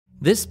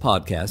This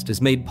podcast is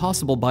made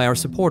possible by our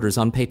supporters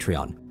on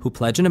Patreon, who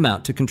pledge an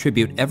amount to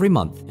contribute every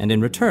month and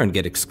in return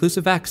get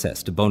exclusive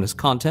access to bonus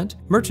content,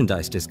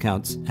 merchandise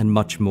discounts, and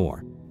much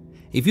more.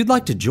 If you'd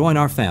like to join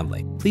our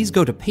family, please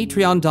go to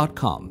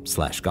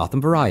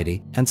patreon.com/Gotham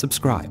Variety and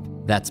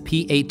subscribe. That's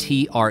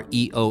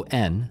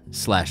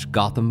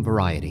Patreon/Gotham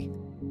Variety.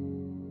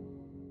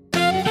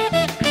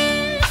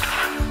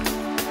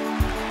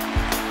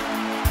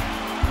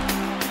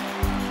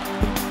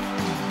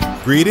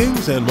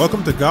 Greetings and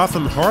welcome to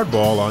Gotham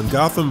Hardball on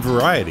Gotham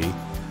Variety.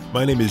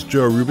 My name is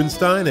Joe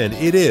Rubenstein and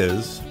it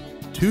is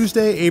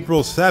Tuesday,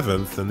 April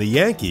 7th, and the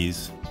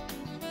Yankees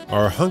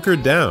are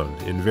hunkered down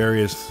in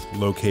various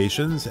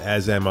locations,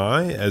 as am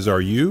I, as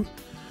are you,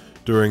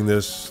 during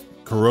this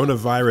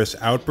coronavirus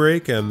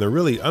outbreak and the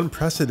really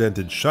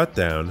unprecedented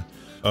shutdown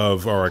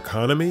of our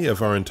economy,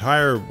 of our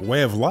entire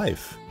way of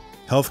life.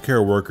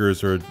 Healthcare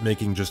workers are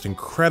making just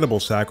incredible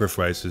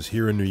sacrifices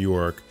here in New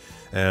York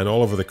and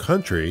all over the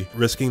country,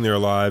 risking their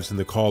lives in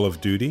the call of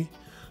duty.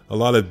 A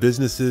lot of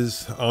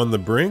businesses on the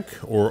brink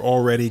or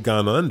already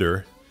gone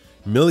under.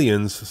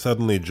 Millions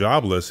suddenly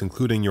jobless,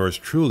 including yours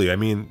truly. I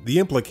mean, the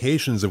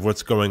implications of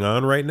what's going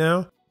on right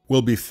now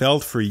will be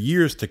felt for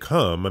years to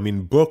come. I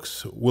mean,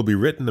 books will be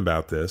written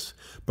about this.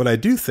 But I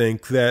do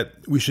think that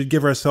we should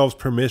give ourselves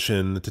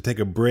permission to take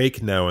a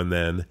break now and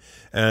then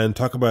and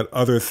talk about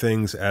other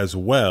things as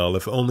well,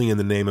 if only in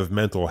the name of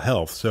mental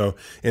health. So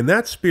in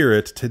that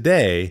spirit,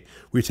 today,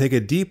 we take a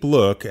deep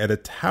look at a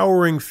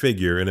towering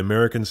figure in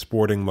American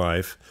sporting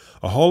life,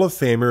 a Hall of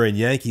Famer and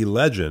Yankee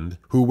legend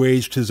who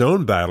waged his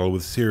own battle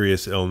with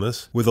serious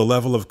illness with a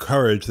level of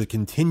courage that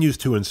continues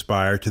to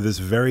inspire to this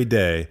very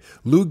day.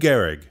 Lou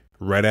Gehrig,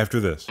 right after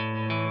this.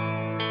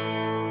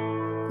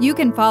 You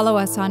can follow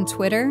us on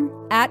Twitter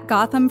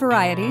 @Gotham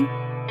Variety,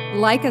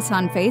 like us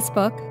on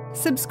Facebook,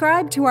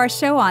 subscribe to our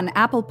show on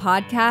Apple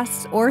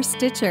Podcasts or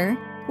Stitcher.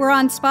 We're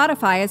on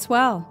Spotify as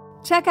well.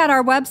 Check out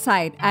our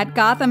website at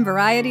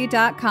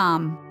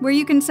gothamvariety.com, where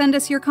you can send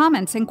us your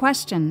comments and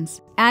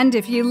questions. And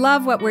if you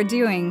love what we're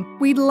doing,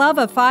 we'd love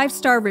a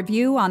 5-star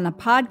review on the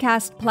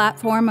podcast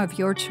platform of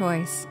your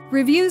choice.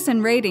 Reviews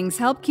and ratings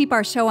help keep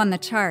our show on the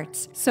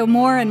charts, so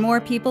more and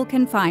more people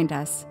can find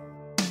us.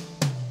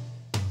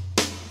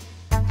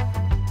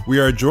 We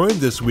are joined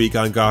this week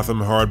on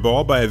Gotham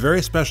Hardball by a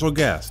very special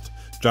guest,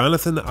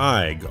 Jonathan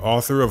Eig,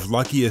 author of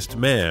Luckiest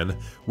Man,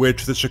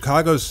 which the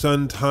Chicago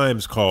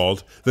Sun-Times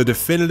called The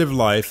Definitive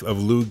Life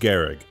of Lou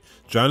Gehrig.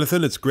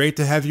 Jonathan, it's great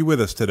to have you with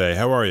us today.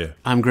 How are you?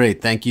 I'm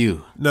great, thank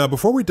you. Now,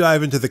 before we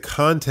dive into the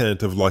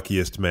content of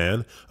Luckiest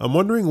Man, I'm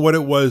wondering what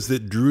it was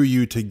that drew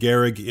you to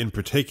Gehrig in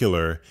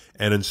particular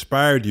and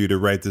inspired you to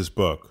write this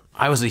book.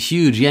 I was a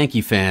huge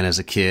Yankee fan as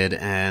a kid,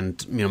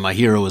 and my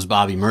hero was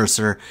Bobby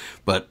Mercer,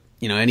 but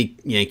any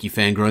Yankee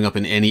fan growing up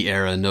in any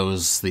era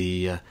knows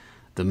the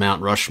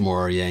Mount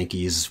Rushmore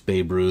Yankees: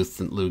 Babe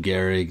Ruth, Lou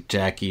Gehrig,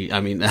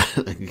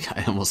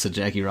 I almost said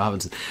Jackie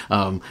Robinson,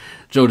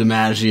 Joe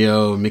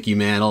DiMaggio, Mickey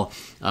Mantle,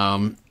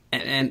 and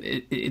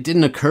it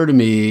didn't occur to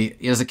me,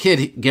 as a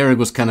kid, Gehrig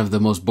was kind of the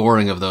most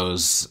boring of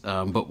those,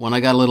 but when I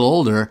got a little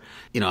older,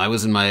 I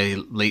was in my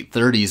late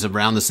 30s,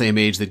 around the same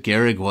age that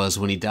Gehrig was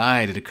when he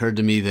died. It occurred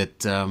to me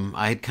that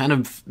I had kind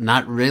of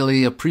not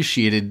really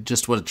appreciated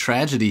just what a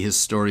tragedy his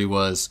story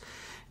was.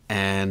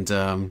 And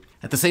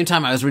at the same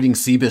time, I was reading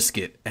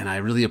Seabiscuit, and I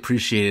really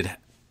appreciated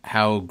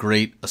how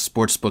great a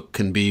sports book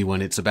can be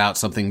when it's about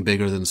something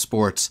bigger than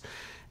sports.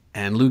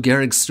 And Lou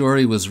Gehrig's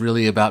story was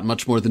really about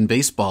much more than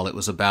baseball. It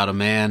was about a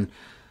man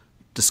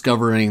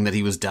discovering that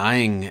he was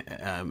dying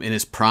in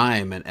his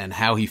prime and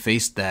how he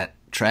faced that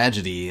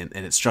tragedy. And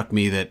it struck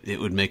me that it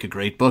would make a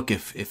great book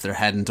if there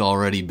hadn't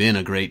already been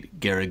a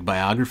great Gehrig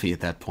biography at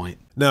that point.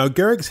 Now,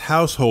 Gehrig's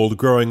household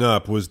growing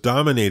up was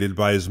dominated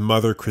by his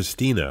mother,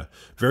 Christina,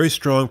 very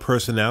strong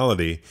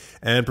personality,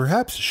 and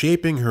perhaps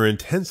shaping her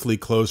intensely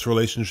close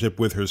relationship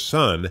with her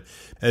son.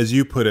 As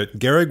you put it,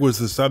 Gehrig was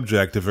the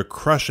subject of a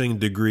crushing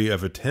degree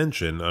of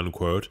attention,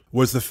 unquote,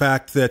 was the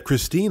fact that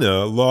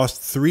Christina lost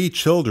 3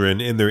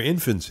 children in their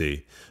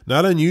infancy,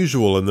 not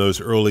unusual in those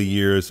early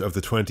years of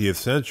the 20th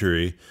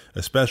century,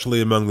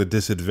 especially among the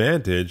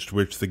disadvantaged,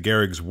 which the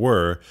Gehrigs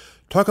were.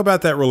 Talk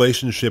about that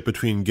relationship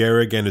between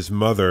Gehrig and his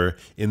mother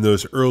in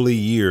those early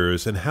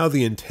years and how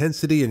the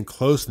intensity and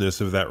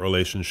closeness of that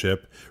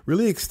relationship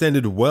really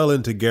extended well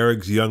into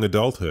Gehrig's young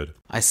adulthood.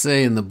 I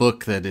say in the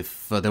book that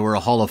if there were a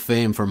Hall of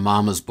Fame for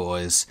Mama's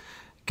Boys,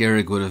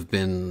 Gehrig would have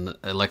been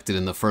elected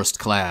in the first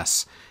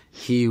class.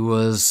 He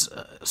was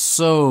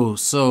so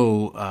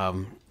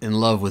in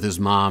love with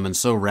his mom and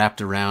so wrapped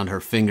around her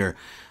finger.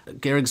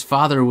 Gehrig's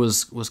father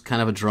was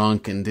kind of a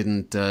drunk and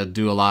didn't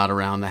do a lot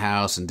around the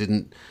house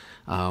and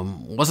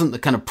wasn't the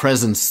kind of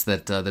presence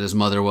that his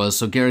mother was,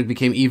 so Gehrig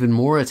became even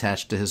more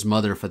attached to his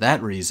mother for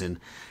that reason.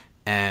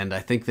 And I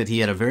think that he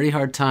had a very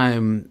hard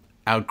time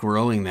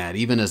outgrowing that.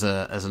 Even as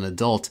an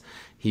adult,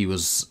 he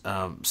was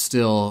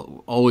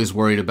still always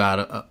worried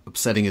about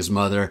upsetting his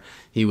mother.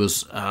 He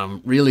was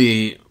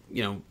really,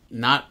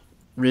 not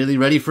really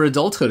ready for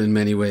adulthood in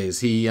many ways.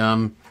 He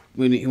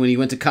when he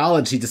went to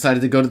college, he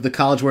decided to go to the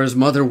college where his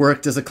mother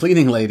worked as a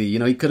cleaning lady. You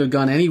know, he could have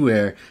gone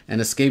anywhere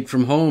and escaped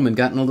from home and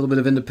gotten a little bit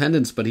of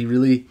independence, but he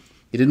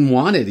didn't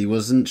want it. He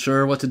wasn't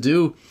sure what to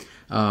do.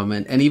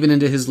 And even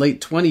into his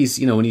late 20s,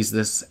 you know, when he's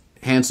this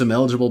handsome,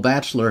 eligible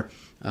bachelor,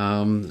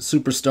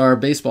 superstar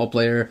baseball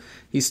player,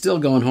 he's still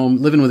going home,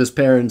 living with his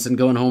parents and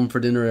going home for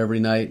dinner every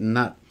night and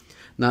not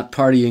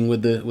partying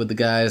with the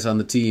guys on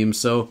the team.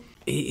 So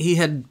he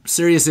had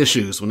serious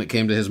issues when it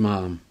came to his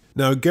mom.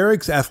 Now,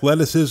 Gehrig's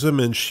athleticism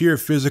and sheer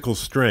physical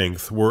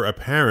strength were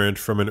apparent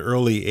from an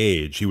early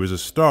age. He was a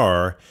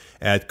star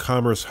at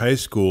Commerce High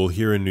School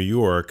here in New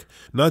York,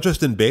 not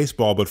just in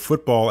baseball, but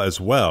football as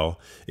well.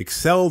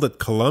 Excelled at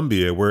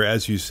Columbia, where,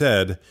 as you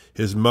said,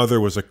 his mother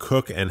was a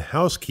cook and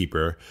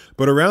housekeeper.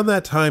 But around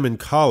that time in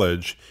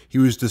college, he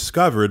was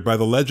discovered by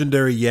the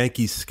legendary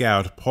Yankee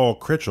scout Paul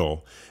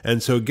Critchell.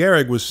 And so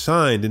Gehrig was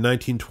signed in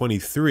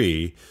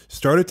 1923,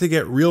 started to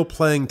get real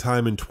playing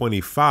time in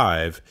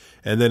 25,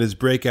 and then his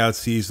breakout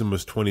season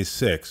was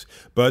 26.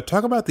 But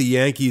talk about the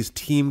Yankees'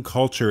 team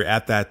culture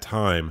at that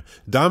time,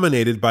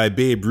 dominated by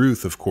Babe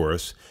Ruth, of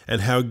course,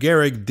 and how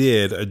Gehrig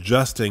did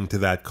adjusting to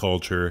that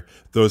culture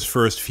those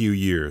first few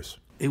years.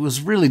 It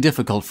was really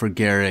difficult for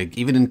Gehrig.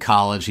 Even in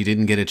college, he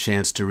didn't get a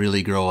chance to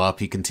really grow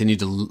up. He continued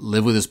to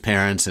live with his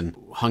parents and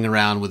hung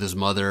around with his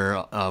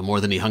mother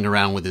more than he hung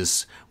around with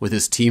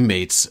his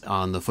teammates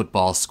on the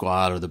football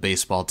squad or the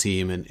baseball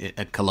team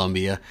at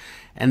Columbia.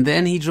 And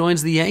then he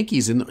joins the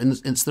Yankees, and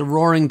it's the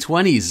Roaring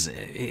 20s.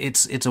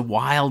 It's a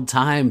wild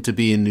time to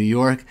be in New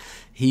York.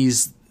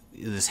 He's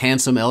this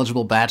handsome,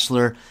 eligible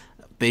bachelor.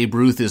 Babe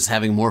Ruth is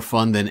having more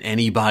fun than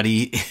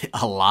anybody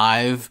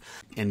alive,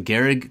 and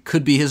Gehrig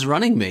could be his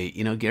running mate.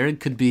 You know,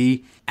 Gehrig could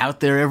be out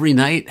there every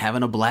night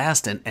having a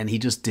blast, and he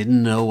just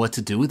didn't know what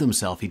to do with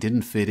himself. He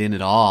didn't fit in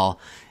at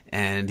all,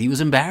 and he was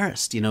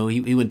embarrassed. You know,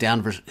 he went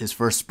down for his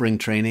first spring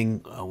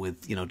training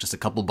with, you know, just a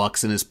couple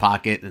bucks in his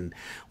pocket and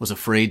was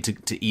afraid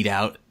to eat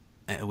out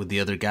with the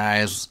other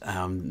guys.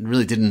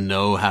 Really didn't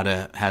know how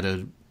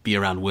to be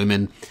around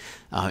women.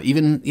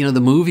 Even, you know, the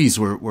movies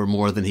were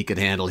more than he could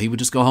handle. He would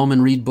just go home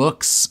and read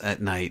books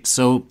at night.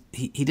 So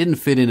he didn't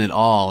fit in at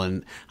all.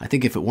 And I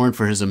think if it weren't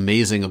for his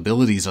amazing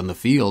abilities on the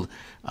field,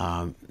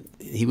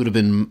 he would have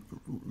been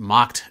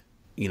mocked.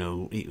 You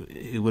know,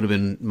 he would have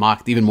been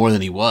mocked even more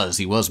than he was.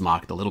 He was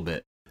mocked a little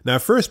bit. Now,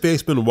 first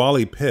baseman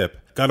Wally Pipp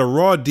got a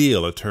raw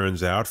deal, it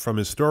turns out, from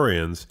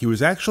historians. He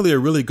was actually a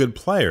really good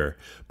player,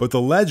 but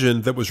the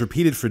legend that was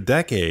repeated for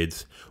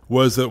decades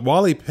was that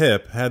Wally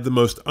Pipp had the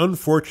most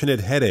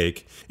unfortunate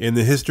headache in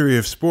the history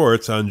of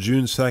sports on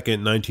June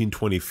 2nd,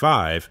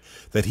 1925,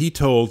 that he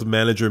told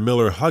manager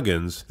Miller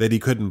Huggins that he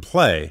couldn't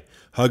play.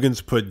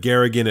 Huggins put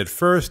Gehrig in at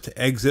first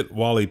to exit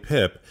Wally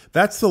Pipp.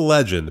 That's the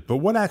legend, but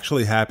what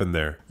actually happened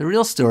there? The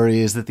real story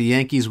is that the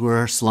Yankees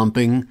were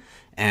slumping,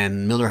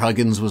 and Miller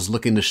Huggins was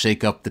looking to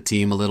shake up the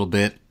team a little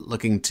bit,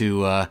 looking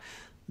to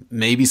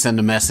maybe send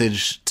a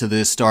message to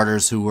the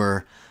starters who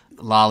were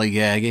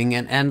lollygagging,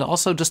 and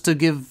also just to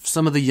give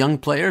some of the young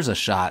players a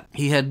shot.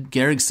 He had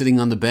Gehrig sitting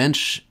on the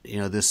bench, you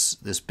know, this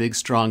big,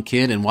 strong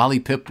kid, and Wally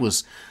Pipp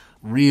was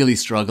really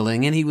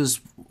struggling, and he was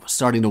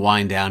starting to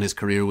wind down. His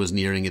career was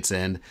nearing its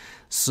end.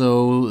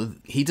 So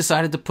he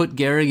decided to put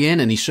Gehrig in,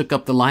 and he shook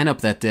up the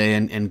lineup that day,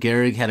 and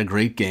Gehrig had a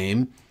great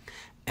game.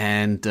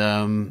 And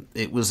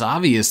it was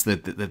obvious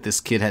that this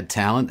kid had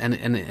talent, and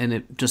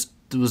it just,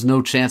 there was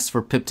no chance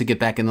for Pipp to get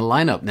back in the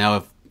lineup. Now,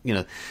 if you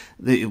know,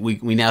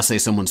 we now say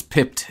someone's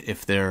pipped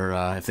if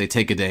they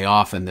take a day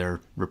off and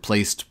they're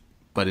replaced.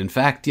 But in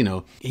fact, you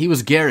know, he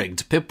was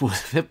Gehrig'd.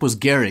 Pipp was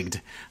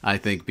Gehrig'd, I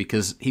think,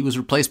 because he was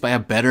replaced by a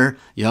better,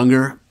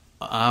 younger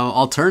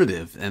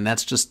alternative, and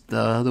that's just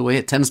the way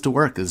it tends to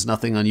work. There's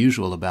nothing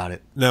unusual about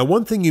it. Now,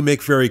 one thing you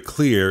make very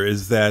clear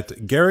is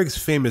that Gehrig's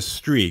famous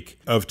streak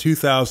of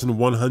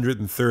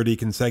 2,130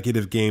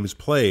 consecutive games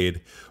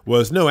played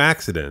was no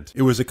accident.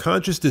 It was a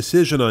conscious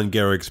decision on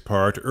Gehrig's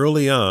part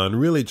early on,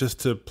 really just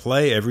to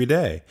play every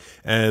day.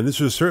 And this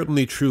was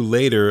certainly true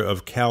later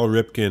of Cal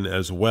Ripken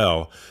as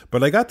well.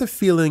 But I got the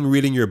feeling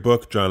reading your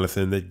book,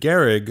 Jonathan, that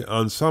Gehrig,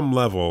 on some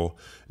level,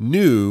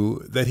 knew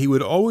that he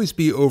would always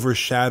be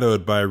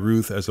overshadowed by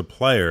Ruth as a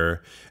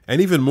player,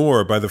 and even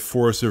more by the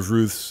force of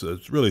Ruth's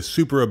really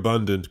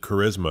superabundant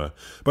charisma.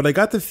 But I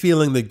got the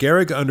feeling that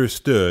Gehrig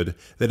understood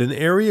that an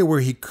area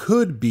where he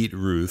could beat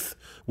Ruth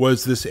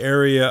was this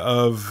area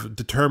of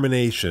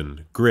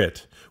determination,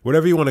 grit,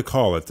 whatever you want to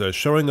call it,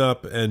 showing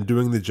up and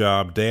doing the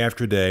job day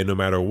after day, no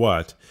matter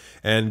what.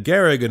 And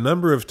Gehrig, a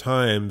number of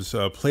times,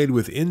 played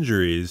with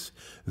injuries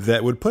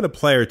that would put a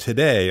player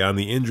today on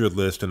the injured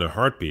list in a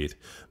heartbeat.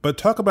 But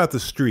talk about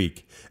the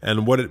streak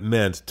and what it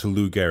meant to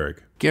Lou Gehrig.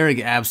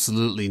 Gehrig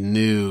absolutely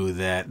knew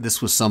that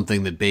this was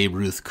something that Babe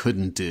Ruth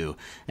couldn't do.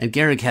 And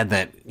Gehrig had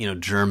that, you know,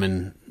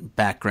 German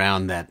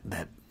background,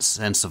 that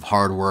sense of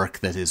hard work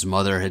that his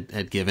mother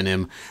had given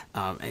him.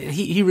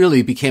 He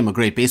really became a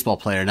great baseball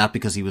player, not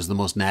because he was the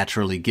most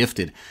naturally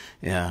gifted.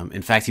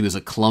 In fact, he was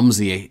a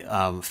clumsy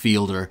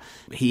fielder.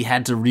 He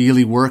had to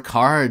really work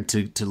hard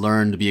to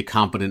learn to be a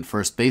competent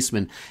first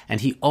baseman,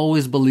 and he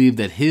always believed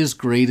that his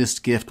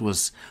greatest gift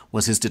was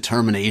his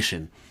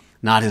determination,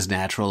 not his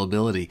natural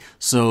ability.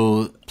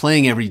 So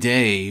playing every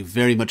day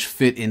very much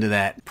fit into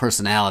that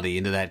personality,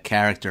 into that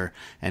character,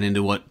 and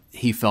into what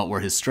he felt were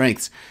his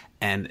strengths.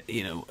 And,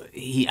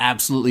 he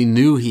absolutely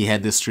knew he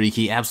had this streak.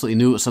 He absolutely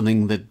knew it was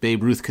something that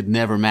Babe Ruth could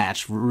never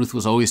match. Ruth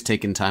was always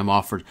taking time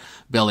off for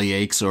belly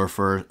aches or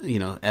for,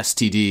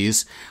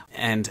 STDs.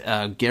 And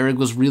Gehrig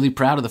was really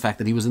proud of the fact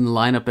that he was in the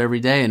lineup every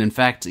day. And in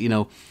fact,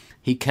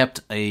 he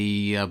kept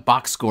a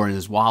box score in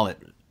his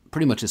wallet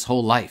pretty much his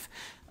whole life.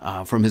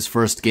 From his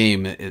first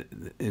game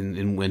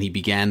in when he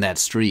began that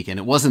streak. And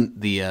it wasn't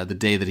the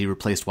day that he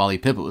replaced Wally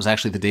Pipp. It was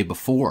actually the day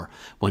before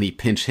when he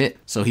pinch hit.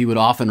 So he would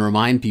often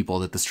remind people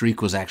that the streak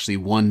was actually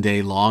one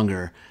day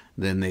longer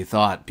than they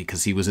thought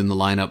because he was in the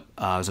lineup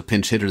as a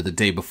pinch hitter the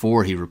day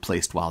before he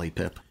replaced Wally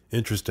Pipp.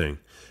 Interesting.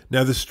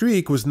 Now, the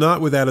streak was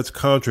not without its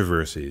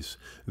controversies.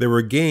 There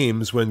were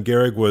games when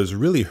Gehrig was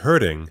really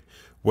hurting,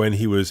 when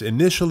he was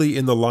initially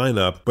in the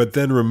lineup, but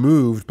then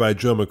removed by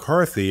Joe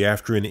McCarthy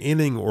after an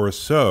inning or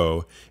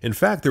so. In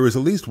fact, there was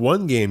at least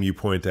one game, you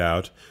point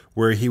out,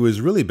 where he was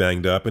really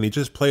banged up and he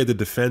just played the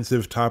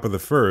defensive top of the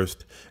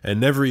first and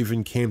never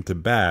even came to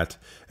bat.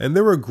 And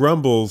there were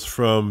grumbles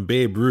from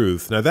Babe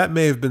Ruth. Now, that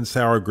may have been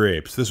sour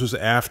grapes. This was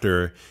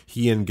after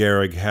he and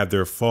Gehrig had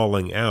their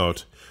falling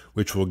out,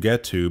 which we'll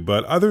get to,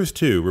 but others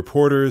too,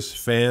 reporters,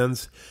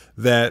 fans,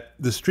 that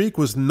the streak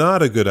was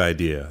not a good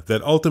idea,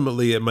 that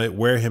ultimately it might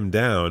wear him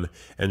down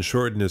and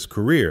shorten his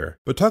career.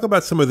 But talk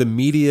about some of the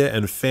media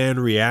and fan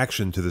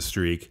reaction to the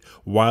streak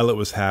while it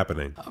was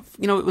happening.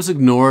 It was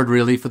ignored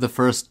really for the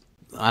first,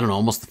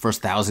 almost the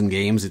first 1,000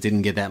 games. It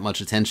didn't get that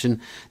much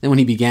attention. Then when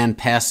he began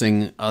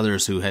passing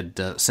others who had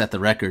set the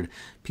record,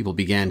 people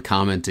began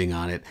commenting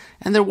on it.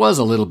 And there was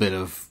a little bit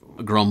of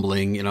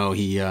grumbling.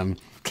 He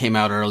came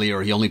out early,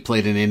 or he only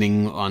played an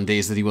inning on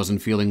days that he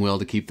wasn't feeling well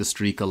to keep the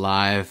streak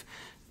alive.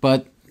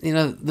 But,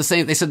 they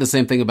said the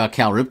same thing about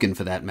Cal Ripken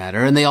for that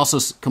matter. And they also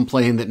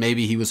complained that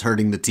maybe he was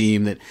hurting the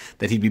team,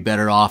 that he'd be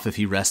better off if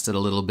he rested a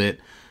little bit.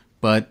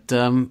 But,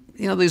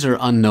 these are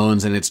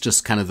unknowns, and it's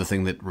just kind of the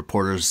thing that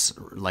reporters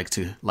like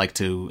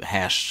to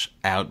hash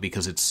out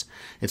because it's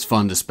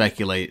fun to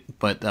speculate.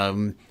 But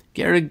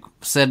Gehrig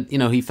said,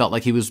 he felt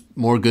like he was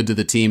more good to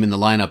the team in the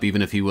lineup,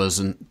 even if he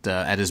wasn't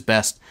at his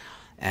best.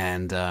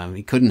 And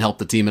he couldn't help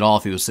the team at all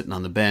if he was sitting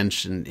on the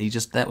bench. And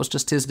that was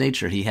just his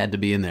nature. He had to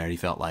be in there, he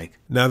felt like.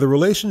 Now, the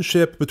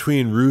relationship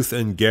between Ruth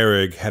and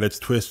Gehrig had its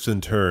twists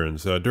and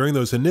turns. During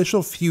those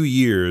initial few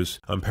years,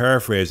 I'm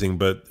paraphrasing,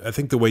 but I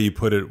think the way you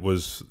put it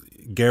was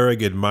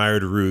Gehrig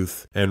admired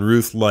Ruth, and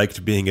Ruth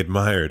liked being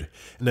admired.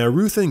 Now,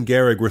 Ruth and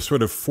Gehrig were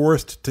sort of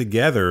forced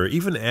together,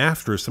 even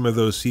after some of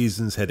those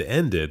seasons had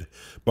ended,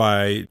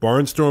 by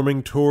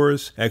barnstorming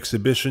tours,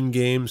 exhibition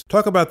games.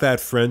 Talk about that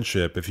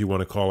friendship, if you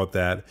want to call it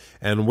that,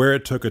 and where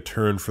it took a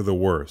turn for the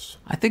worse.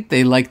 I think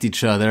they liked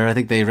each other. I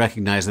think they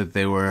recognized that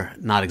they were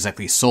not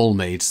exactly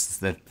soulmates,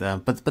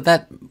 but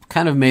that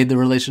kind of made the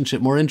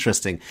relationship more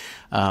interesting.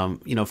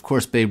 Of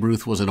course, Babe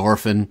Ruth was an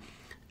orphan.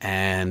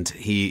 And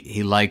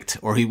he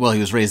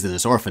was raised in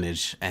this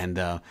orphanage, and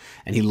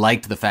he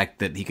liked the fact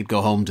that he could go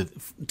home to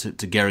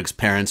Gehrig's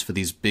parents for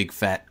these big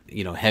fat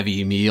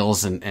heavy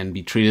meals and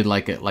be treated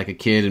like a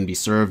kid and be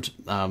served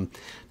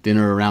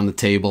dinner around the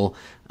table.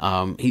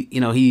 He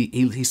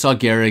saw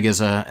Gehrig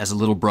as a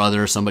little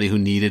brother, somebody who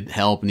needed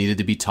help, needed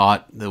to be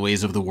taught the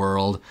ways of the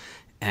world,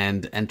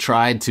 and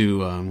tried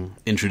to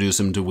introduce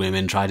him to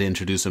women, tried to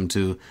introduce him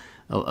to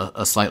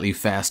a slightly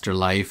faster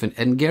life,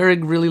 and Gehrig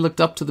really looked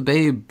up to the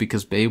Babe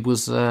because Babe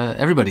was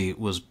Babe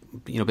was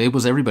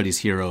everybody's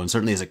hero, and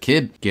certainly as a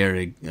kid,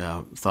 Gehrig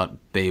thought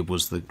Babe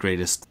was the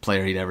greatest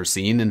player he'd ever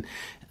seen, and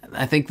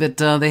I think that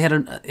they had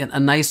a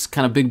nice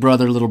kind of big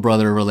brother little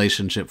brother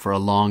relationship for a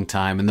long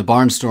time, and the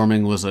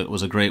barnstorming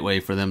was a great way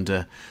for them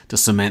to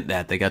cement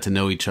that. They got to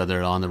know each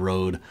other on the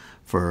road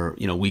for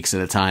weeks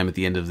at a time at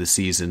the end of the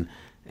season,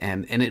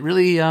 and it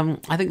really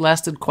I think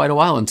lasted quite a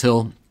while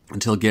until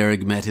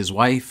Gehrig met his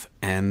wife,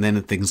 and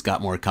then things got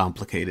more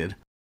complicated.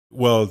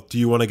 Well, do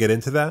you want to get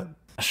into that?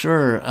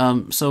 Sure.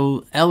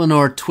 So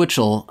Eleanor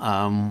Twitchell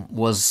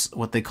was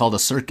what they called a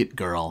circuit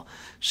girl.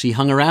 She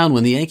hung around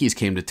when the Yankees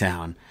came to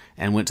town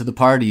and went to the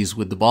parties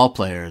with the ball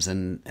players,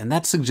 and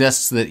that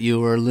suggests that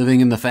you were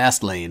living in the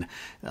fast lane.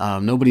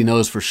 Nobody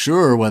knows for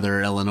sure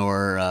whether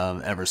Eleanor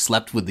ever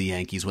slept with the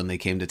Yankees when they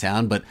came to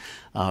town, but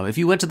if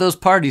you went to those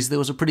parties, there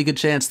was a pretty good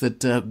chance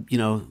that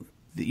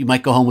you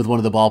might go home with one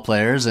of the ball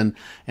players, and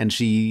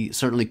she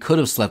certainly could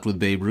have slept with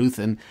Babe Ruth.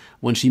 And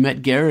when she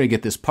met Gehrig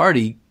at this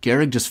party,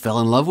 Gehrig just fell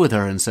in love with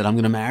her and said, "I'm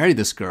going to marry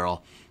this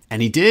girl."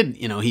 And he did.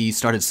 He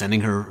started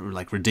sending her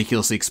like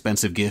ridiculously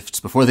expensive gifts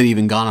before they'd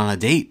even gone on a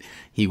date.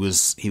 He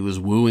was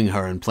wooing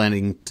her and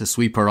planning to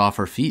sweep her off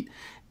her feet.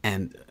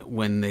 And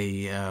when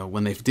they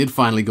did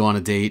finally go on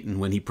a date,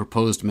 and when he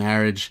proposed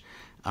marriage,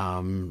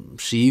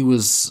 She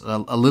was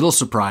a little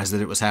surprised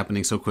that it was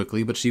happening so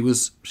quickly, but she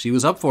was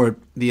up for it.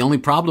 The only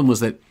problem was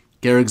that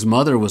Gehrig's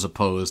mother was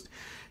opposed.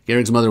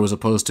 Gehrig's mother was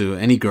opposed to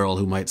any girl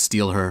who might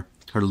steal her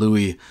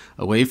Louis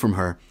away from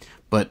her.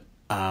 But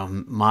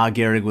Ma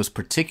Gehrig was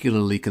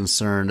particularly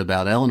concerned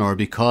about Eleanor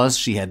because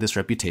she had this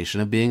reputation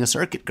of being a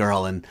circuit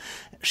girl, and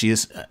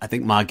I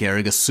think Ma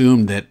Gehrig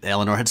assumed that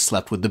Eleanor had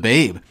slept with the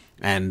Babe,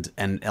 and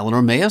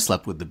Eleanor may have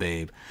slept with the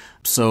Babe.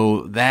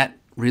 So that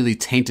really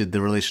tainted the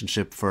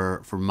relationship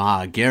for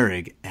Ma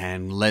Gehrig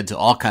and led to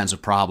all kinds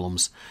of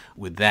problems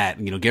with that.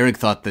 Gehrig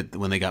thought that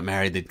when they got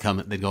married,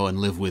 they'd go and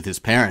live with his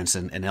parents,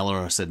 and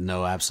Eleanor said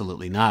no,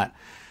 absolutely not.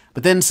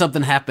 But then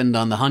something happened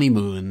on the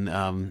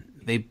honeymoon.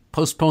 They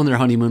postponed their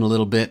honeymoon a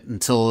little bit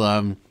until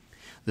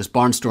this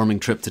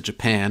barnstorming trip to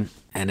Japan,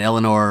 and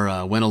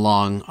Eleanor went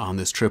along on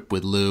this trip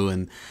with Lou,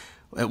 and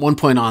at one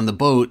point on the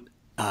boat,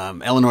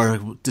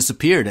 Eleanor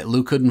disappeared.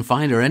 Lou couldn't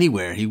find her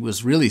anywhere. He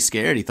was really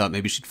scared. He thought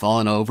maybe she'd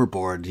fallen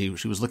overboard.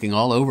 She was looking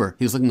all over.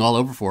 He was looking all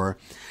over for her,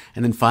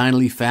 and then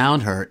finally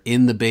found her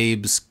in the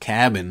Babe's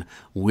cabin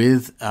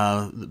with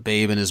the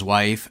Babe and his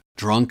wife,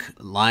 drunk,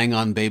 lying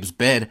on Babe's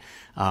bed.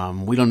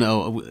 We don't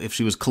know if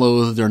she was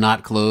clothed or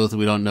not clothed.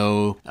 We don't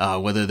know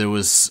whether there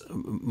was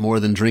more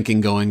than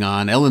drinking going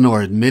on.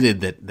 Eleanor admitted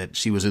that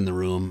she was in the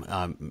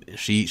room.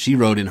 She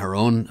wrote in her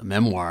own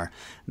memoir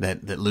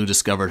that Lou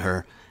discovered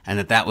her, and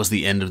that was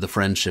the end of the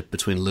friendship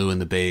between Lou and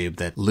the Babe,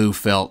 that Lou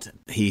felt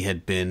he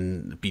had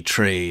been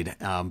betrayed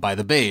by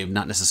the Babe,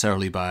 not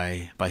necessarily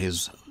by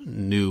his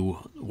new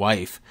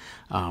wife.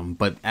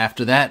 But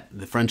after that,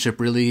 the friendship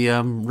really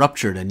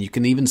ruptured, and you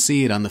can even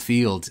see it on the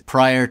field.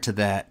 Prior to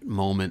that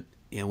moment,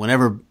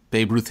 whenever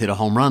Babe Ruth hit a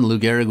home run, Lou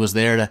Gehrig was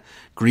there to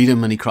greet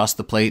him when he crossed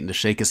the plate and to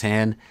shake his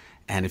hand.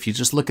 And if you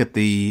just look at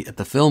the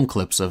film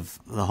clips of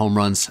the home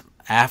runs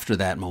after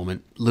that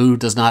moment, Lou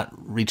does not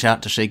reach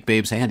out to shake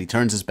Babe's hand. He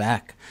turns his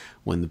back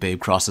when the Babe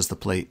crosses the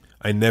plate.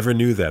 I never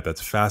knew that.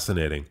 That's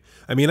fascinating.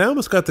 I mean, I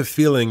almost got the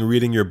feeling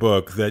reading your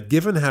book that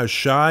given how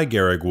shy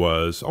Gehrig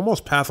was,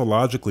 almost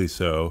pathologically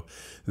so,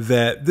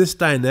 that this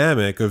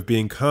dynamic of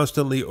being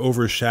constantly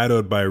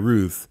overshadowed by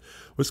Ruth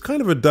was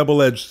kind of a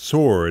double-edged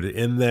sword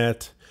in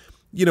that,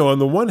 on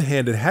the one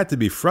hand, it had to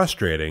be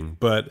frustrating,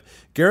 but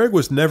Gehrig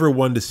was never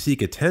one to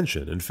seek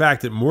attention. In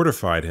fact, it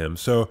mortified him.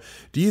 So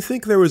do you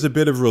think there was a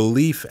bit of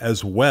relief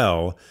as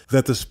well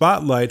that the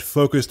spotlight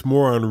focused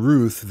more on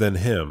Ruth than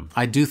him?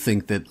 I do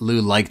think that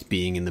Lou liked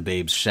being in the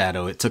Babe's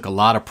shadow. It took a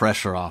lot of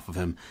pressure off of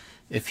him.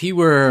 If he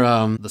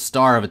were the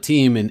star of a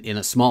team in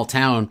a small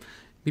town,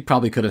 he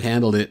probably could have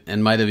handled it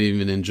and might have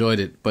even enjoyed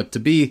it. But to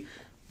be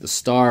the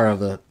star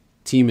of a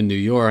team in New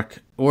York,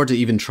 or to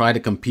even try to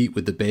compete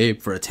with the Babe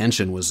for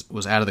attention,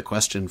 was out of the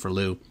question for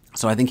Lou.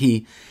 So I think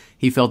he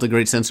felt a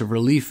great sense of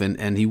relief,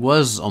 and he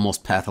was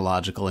almost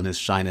pathological in his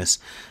shyness.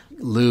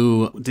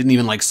 Lou didn't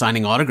even like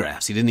signing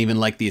autographs. He didn't even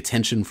like the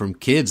attention from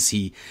kids.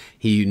 He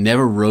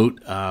never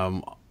wrote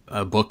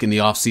a book in the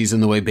off season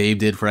the way Babe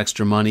did for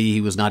extra money.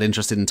 He was not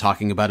interested in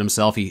talking about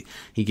himself. He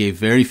gave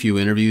very few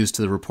interviews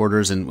to the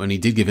reporters, and when he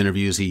did give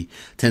interviews, he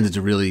tended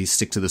to really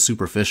stick to the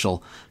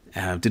superficial.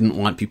 Didn't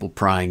want people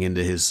prying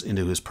into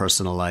his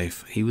personal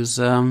life. He was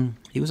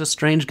a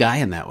strange guy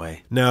in that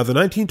way. Now, the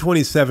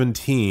 1927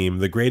 team,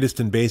 the greatest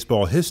in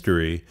baseball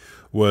history,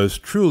 was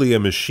truly a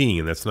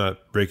machine. That's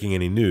not breaking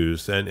any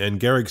news. And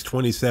Gehrig's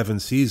 27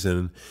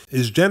 season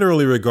is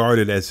generally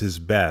regarded as his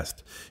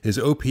best. His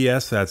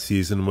OPS that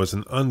season was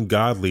an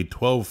ungodly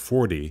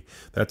 1240.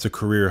 That's a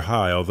career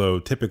high, although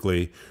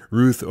typically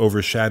Ruth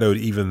overshadowed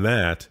even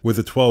that with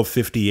a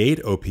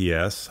 1258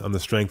 OPS on the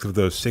strength of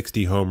those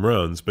 60 home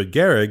runs. But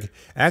Gehrig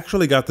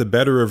actually got the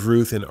better of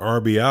Ruth in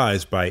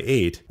RBIs by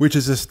 8, which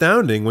is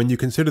astounding when you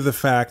consider the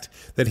fact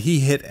that he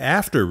hit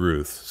after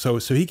Ruth. So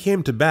he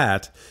came to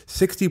bat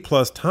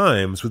 60-plus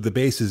times with the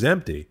bases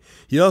empty.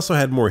 He also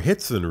had more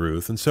hits than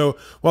Ruth, and so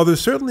while there's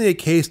certainly a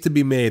case to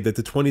be made that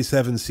the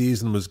 27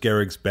 season was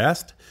Gehrig's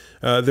best,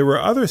 there were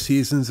other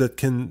seasons that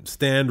can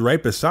stand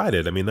right beside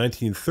it. I mean,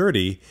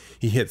 1930,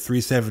 he hit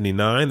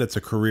 379. That's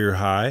a career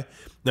high.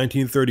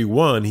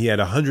 1931, he had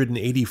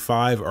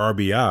 185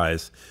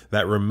 RBIs.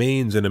 That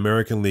remains an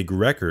American League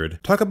record.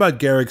 Talk about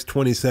Gehrig's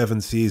 27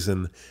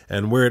 season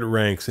and where it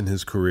ranks in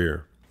his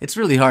career. It's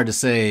really hard to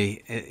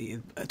say.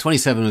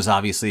 27 was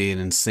obviously an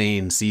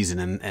insane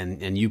season,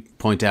 and you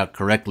point out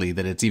correctly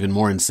that it's even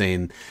more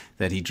insane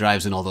that he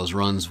drives in all those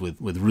runs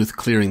with Ruth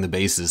clearing the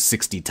bases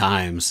 60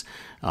 times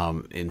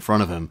in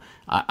front of him.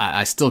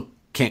 I still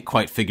can't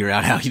quite figure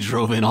out how he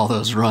drove in all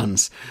those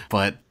runs.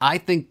 But I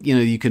think,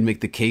 you can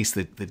make the case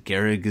that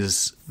Gehrig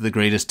is the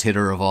greatest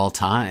hitter of all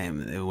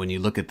time when you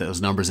look at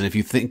those numbers. And if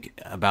you think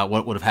about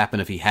what would have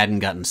happened if he hadn't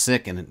gotten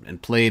sick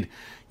and played,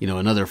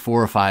 another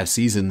 4 or 5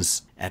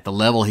 seasons at the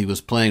level he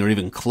was playing, or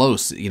even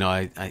close,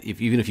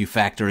 even if you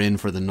factor in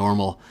for the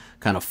normal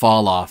kind of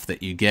fall off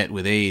that you get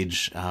with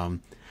age,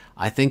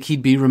 I think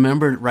he'd be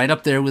remembered right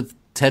up there with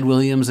Ted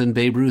Williams and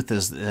Babe Ruth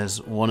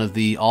as one of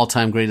the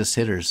all-time greatest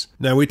hitters.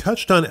 Now, we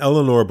touched on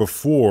Eleanor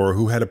before,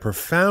 who had a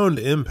profound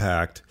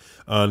impact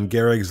on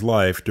Gehrig's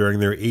life during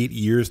their 8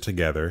 years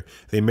together.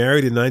 They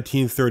married in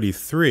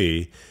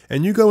 1933,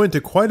 and you go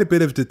into quite a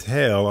bit of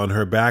detail on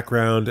her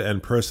background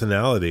and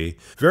personality,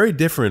 very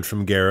different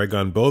from Gehrig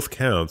on both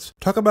counts.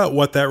 Talk about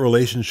what that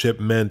relationship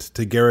meant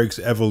to Gehrig's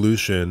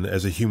evolution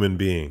as a human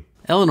being.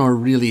 Eleanor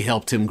really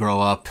helped him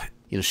grow up.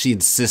 She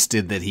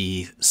insisted that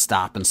he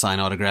stop and sign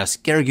autographs.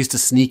 Gehrig used to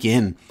sneak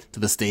in to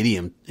the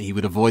stadium. He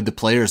would avoid the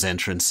players'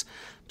 entrance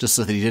just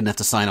so that he didn't have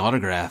to sign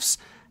autographs.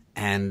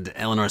 And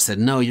Eleanor said,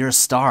 no, you're a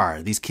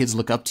star. These kids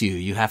look up to you.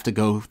 You have to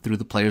go through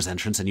the players'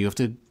 entrance and you have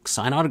to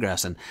sign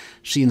autographs. And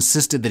she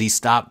insisted that he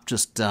stop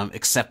just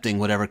accepting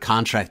whatever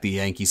contract the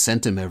Yankees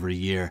sent him every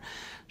year.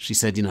 She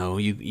said,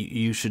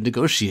 you should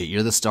negotiate.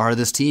 You're the star of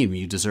this team.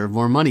 You deserve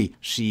more money.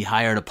 She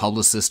hired a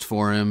publicist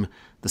for him,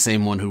 the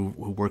same one who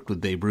worked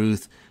with Babe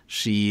Ruth.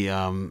 She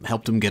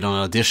helped him get an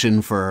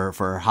audition for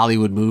a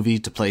Hollywood movie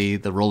to play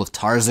the role of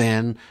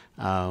Tarzan,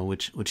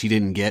 which he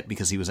didn't get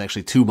because he was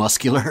actually too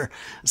muscular.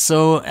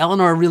 So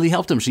Eleanor really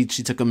helped him. She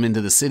took him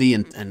into the city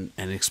and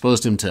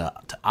exposed him to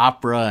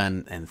opera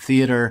and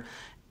theater.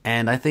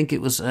 And I think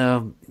it was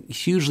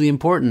hugely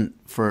important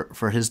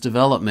for his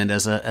development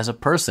as a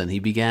person. He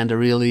began to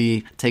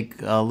really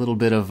take a little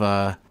bit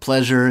of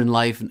pleasure in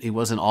life. It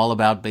wasn't all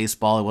about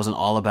baseball. It wasn't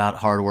all about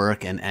hard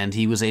work. And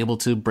he was able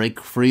to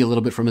break free a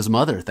little bit from his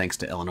mother, thanks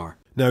to Eleanor.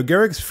 Now,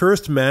 Gehrig's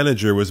first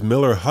manager was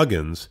Miller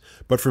Huggins,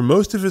 but for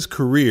most of his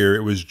career,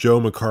 it was Joe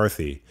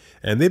McCarthy.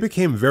 And they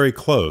became very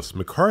close.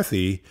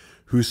 McCarthy,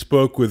 who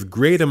spoke with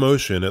great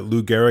emotion at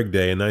Lou Gehrig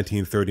Day in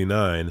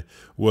 1939,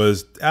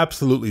 was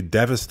absolutely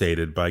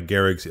devastated by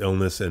Gehrig's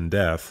illness and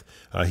death.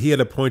 He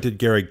had appointed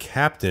Gehrig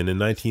captain in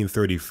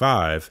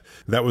 1935.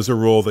 That was a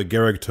role that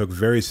Gehrig took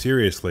very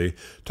seriously.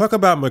 Talk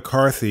about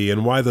McCarthy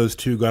and why those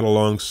two got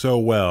along so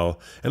well,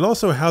 and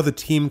also how the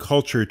team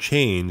culture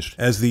changed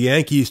as the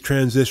Yankees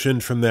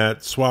transitioned from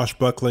that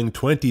swashbuckling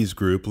 20s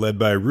group led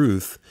by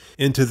Ruth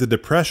into the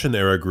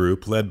Depression-era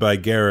group led by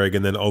Gehrig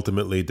and then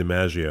ultimately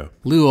DiMaggio.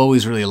 Lou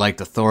always really liked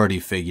authority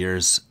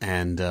figures,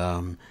 and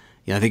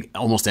I think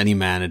almost any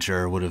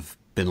manager would have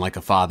been like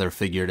a father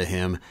figure to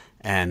him.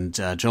 And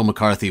Joe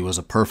McCarthy was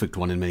a perfect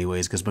one in many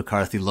ways because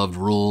McCarthy loved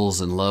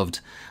rules and loved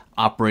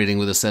operating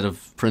with a set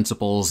of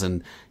principles,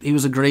 and he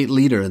was a great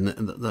leader,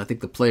 and I think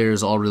the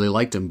players all really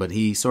liked him, but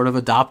he sort of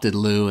adopted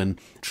Lou and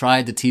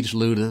tried to teach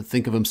Lou to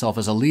think of himself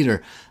as a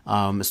leader,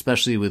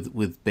 especially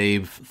with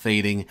Babe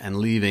fading and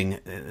leaving.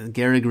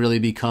 Gehrig really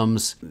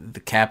becomes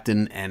the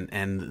captain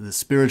and the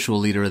spiritual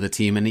leader of the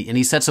team, and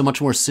he sets a much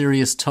more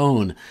serious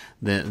tone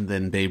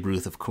than Babe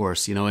Ruth, of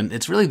course, and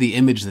it's really the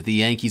image that the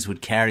Yankees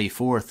would carry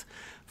forth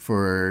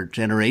for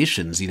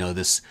generations,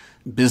 this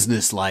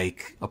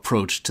business-like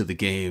approach to the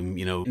game.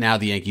 Now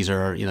the Yankees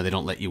are, they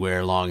don't let you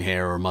wear long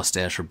hair or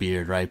mustache or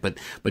beard, right? But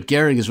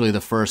Gehrig is really the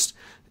first.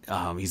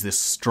 He's this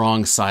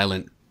strong,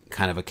 silent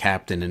kind of a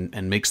captain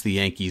and makes the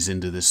Yankees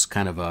into this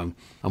kind of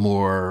a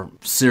more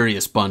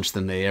serious bunch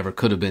than they ever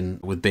could have been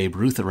with Babe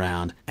Ruth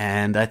around.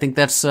 And I think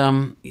that's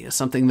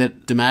something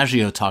that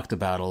DiMaggio talked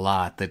about a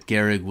lot, that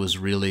Gehrig was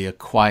really a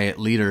quiet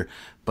leader,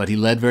 but he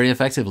led very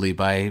effectively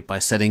by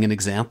setting an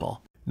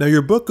example. Now,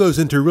 your book goes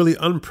into really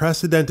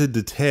unprecedented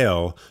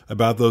detail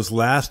about those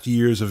last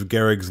years of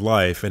Gehrig's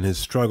life and his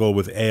struggle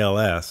with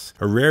ALS,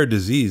 a rare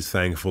disease,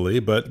 thankfully,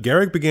 but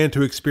Gehrig began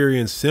to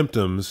experience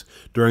symptoms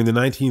during the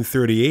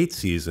 1938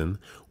 season: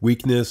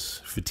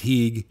 weakness,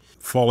 fatigue,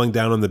 falling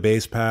down on the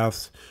base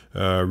paths,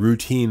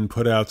 routine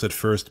putouts at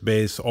first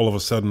base all of a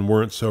sudden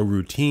weren't so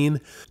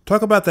routine.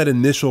 Talk about that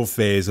initial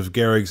phase of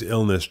Gehrig's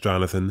illness,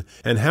 Jonathan,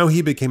 and how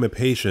he became a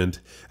patient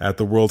at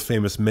the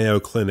world-famous Mayo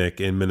Clinic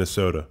in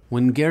Minnesota.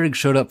 When Gehrig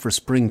showed up for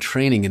spring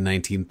training in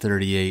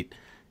 1938,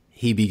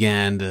 he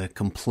began to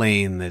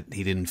complain that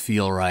he didn't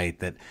feel right,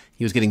 that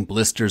he was getting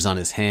blisters on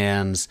his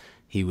hands,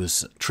 he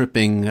was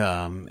tripping,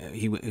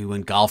 he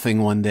went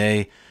golfing one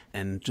day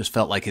and just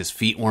felt like his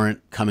feet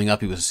weren't coming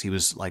up. He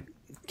was like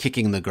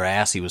kicking the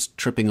grass. He was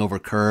tripping over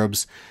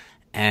curbs,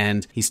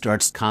 and he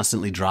starts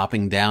constantly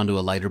dropping down to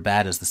a lighter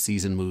bat as the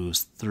season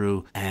moves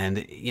through. And,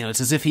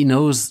 it's as if he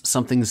knows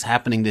something's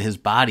happening to his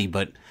body,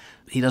 but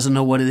he doesn't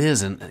know what it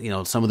is.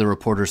 And, some of the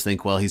reporters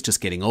think, well, he's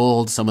just getting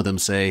old. Some of them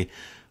say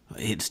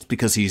it's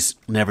because he's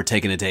never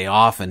taken a day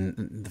off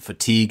and the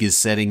fatigue is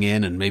setting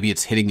in and maybe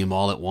it's hitting him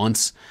all at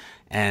once.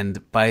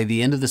 And by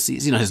the end of the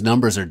season, his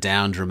numbers are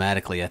down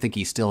dramatically. I think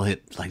he still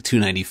hit like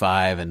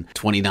 295 and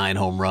 29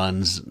 home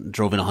runs,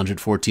 drove in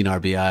 114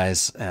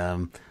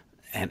 RBIs.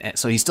 And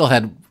so he still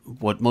had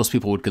what most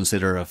people would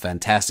consider a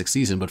fantastic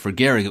season. But for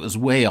Gehrig, it was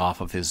way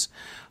off of his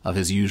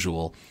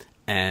usual.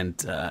 And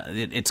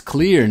it's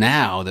clear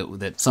now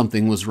that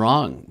something was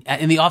wrong.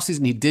 In the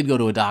offseason, he did go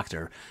to a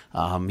doctor.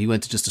 He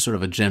went to just a sort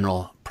of a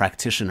general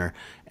practitioner,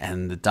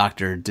 and the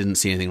doctor didn't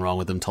see anything wrong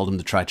with him, told him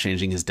to try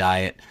changing his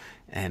diet.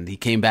 And he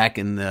came back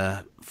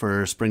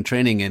for spring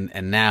training,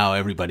 and now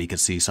everybody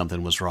could see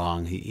something was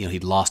wrong.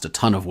 He'd lost a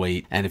ton of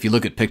weight. And if you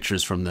look at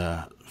pictures from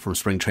from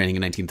spring training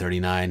in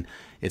 1939.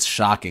 It's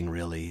shocking,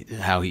 really,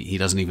 how he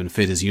doesn't even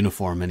fit his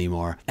uniform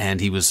anymore. And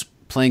he was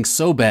playing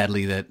so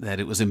badly that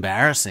it was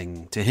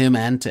embarrassing to him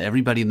and to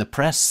everybody in the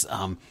press.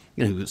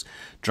 He was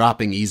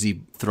dropping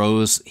easy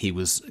throws. He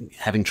was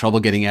having trouble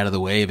getting out of the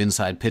way of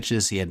inside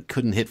pitches. He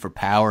couldn't hit for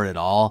power at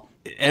all.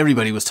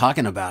 Everybody was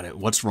talking about it.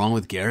 What's wrong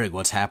with Gehrig?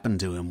 What's happened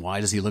to him? Why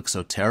does he look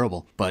so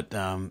terrible? But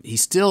he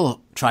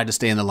still tried to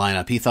stay in the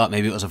lineup. He thought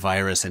maybe it was a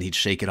virus and he'd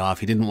shake it off.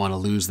 He didn't want to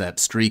lose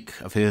that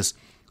streak of his.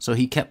 So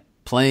he kept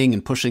playing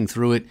and pushing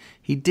through it.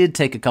 He did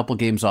take a couple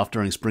games off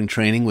during spring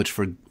training, which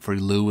for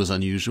Lou was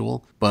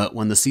unusual. But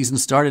when the season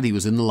started, he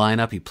was in the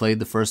lineup. He played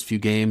the first few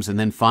games, and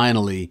then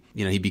finally,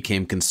 he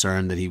became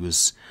concerned that he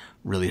was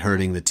really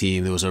hurting the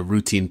team. There was a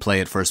routine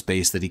play at first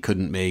base that he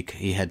couldn't make.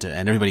 He had to,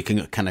 and everybody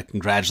kind of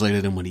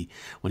congratulated him when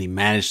he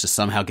managed to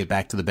somehow get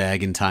back to the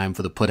bag in time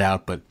for the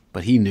putout.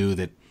 But he knew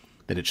that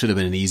it should have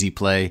been an easy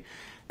play.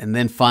 And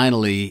then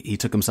finally, he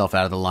took himself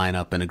out of the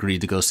lineup and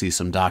agreed to go see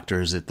some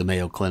doctors at the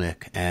Mayo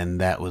Clinic,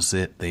 and that was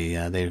it.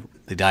 They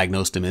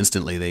diagnosed him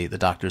instantly. The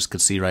doctors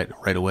could see right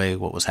away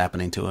what was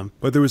happening to him.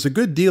 But there was a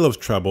good deal of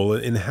trouble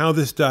in how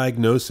this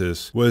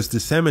diagnosis was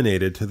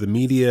disseminated to the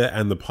media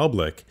and the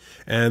public,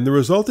 and the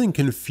resulting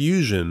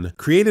confusion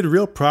created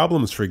real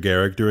problems for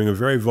Gehrig during a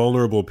very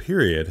vulnerable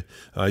period.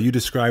 You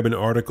describe an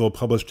article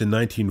published in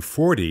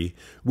 1940,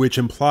 which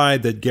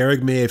implied that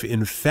Gehrig may have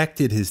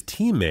infected his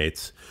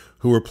teammates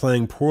who were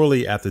playing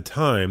poorly at the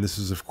time. This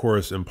is, of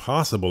course,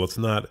 impossible. It's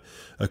not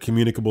a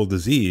communicable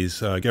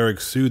disease.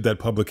 Gehrig sued that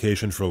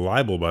publication for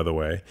libel, by the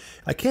way.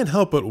 I can't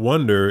help but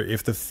wonder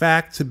if the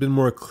facts had been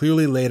more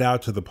clearly laid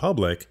out to the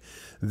public,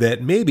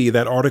 that maybe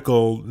that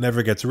article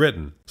never gets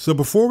written. So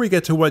before we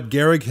get to what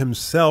Gehrig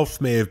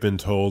himself may have been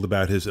told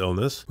about his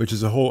illness, which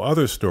is a whole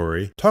other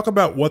story, talk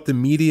about what the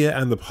media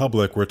and the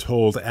public were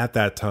told at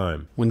that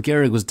time. When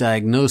Gehrig was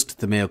diagnosed at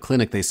the Mayo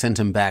Clinic, they sent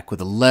him back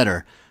with a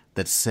letter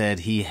that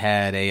said he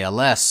had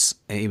ALS,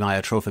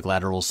 amyotrophic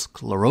lateral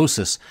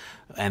sclerosis,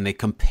 and they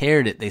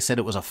compared it. They said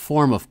it was a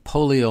form of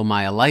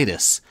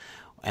poliomyelitis.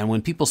 And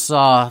when people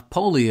saw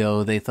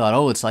polio, they thought,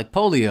 oh, it's like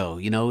polio.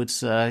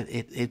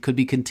 It could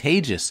be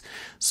contagious.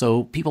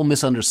 So people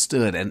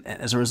misunderstood. And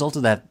as a result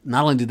of that,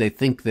 not only did they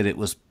think that it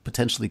was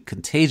potentially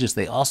contagious,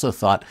 they also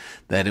thought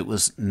that it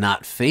was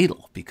not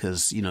fatal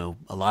because,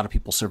 a lot of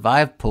people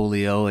survive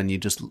polio and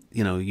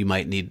you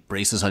might need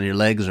braces on your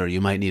legs or you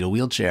might need a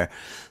wheelchair.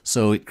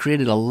 So it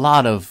created a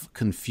lot of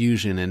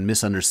confusion and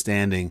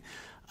misunderstanding.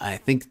 I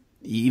think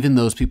even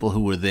those people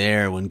who were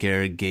there when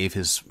Gehrig gave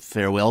his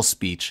farewell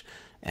speech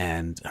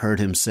and heard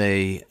him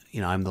say,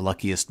 I'm the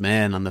luckiest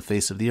man on the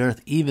face of the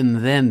earth,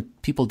 even then,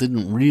 people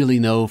didn't really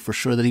know for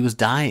sure that he was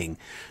dying.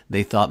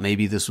 They thought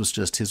maybe this was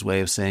just his way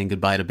of saying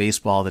goodbye to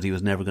baseball, that he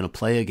was never going to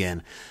play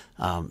again.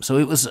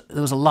 So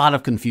there was a lot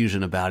of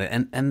confusion about it,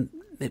 and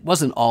it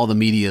wasn't all the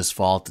media's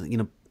fault.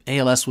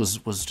 ALS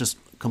was just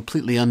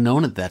completely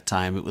unknown at that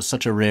time. It was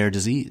such a rare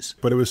disease.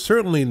 But it was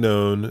certainly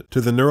known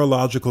to the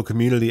neurological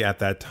community at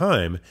that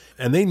time,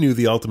 and they knew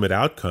the ultimate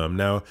outcome.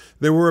 Now,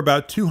 there were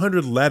about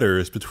 200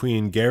 letters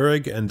between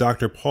Gehrig and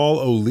Dr. Paul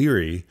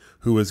O'Leary,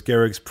 who was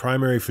Gehrig's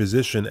primary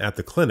physician at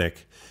the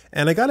clinic.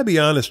 And I got to be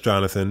honest,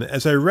 Jonathan,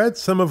 as I read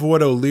some of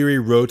what O'Leary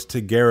wrote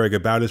to Gehrig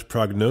about his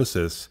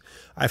prognosis,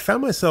 I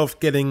found myself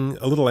getting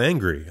a little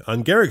angry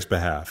on Gehrig's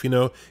behalf.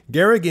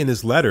 Gehrig in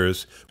his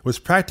letters was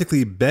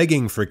practically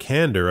begging for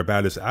candor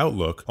about his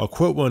outlook. I'll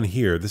quote one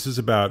here. This is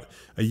about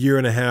a year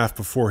and a half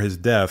before his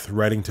death,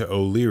 writing to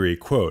O'Leary,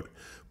 quote,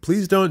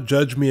 "Please don't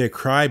judge me a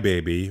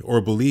crybaby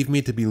or believe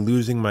me to be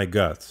losing my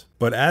guts.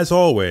 But as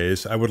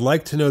always, I would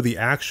like to know the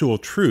actual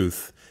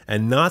truth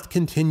and not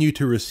continue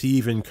to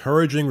receive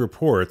encouraging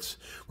reports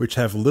which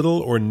have little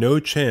or no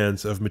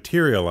chance of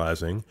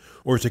materializing,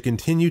 or to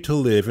continue to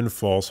live in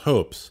false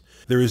hopes.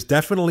 There is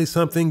definitely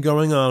something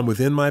going on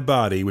within my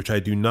body which I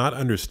do not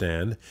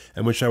understand,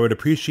 and which I would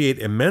appreciate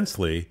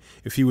immensely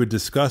if you would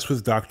discuss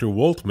with Dr.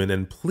 Woltman,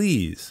 and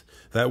please,"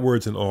 that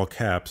word's in all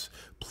caps,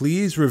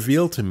 "please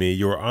reveal to me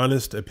your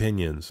honest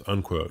opinions,"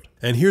 unquote.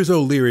 And here's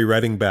O'Leary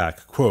writing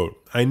back, quote,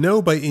 "I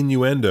know by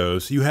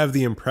innuendos you have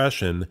the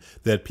impression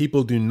that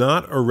people do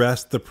not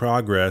arrest the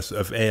progress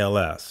of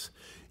ALS.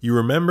 You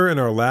remember in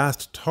our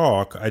last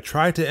talk, I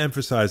tried to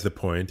emphasize the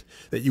point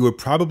that you would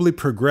probably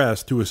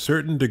progress to a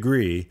certain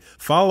degree,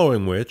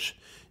 following which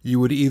you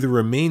would either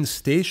remain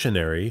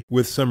stationary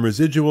with some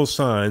residual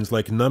signs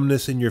like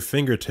numbness in your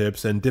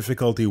fingertips and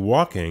difficulty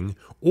walking,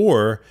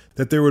 or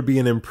that there would be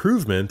an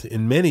improvement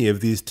in many of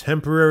these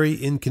temporary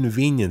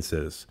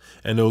inconveniences."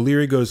 And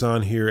O'Leary goes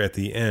on here at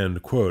the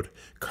end, quote,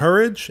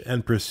 "Courage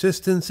and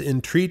persistence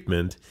in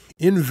treatment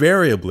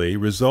invariably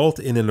result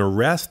in an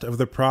arrest of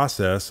the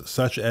process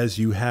such as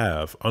you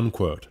have,"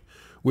 unquote.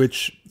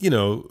 Which,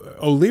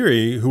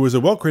 O'Leary, who was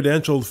a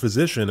well-credentialed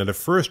physician at a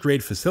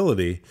first-rate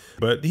facility,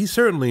 but he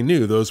certainly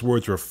knew those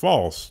words were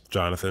false,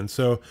 Jonathan.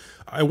 So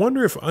I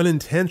wonder if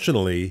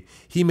unintentionally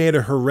he made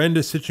a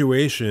horrendous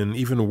situation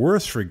even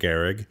worse for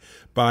Gehrig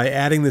by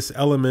adding this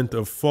element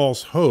of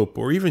false hope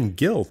or even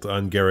guilt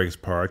on Gehrig's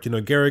part.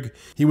 Gehrig,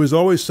 he was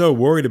always so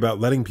worried about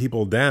letting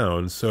people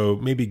down, so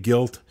maybe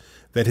guilt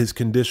that his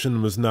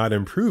condition was not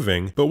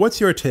improving. But what's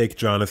your take,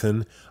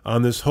 Jonathan,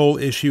 on this whole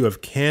issue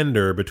of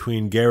candor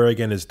between Gehrig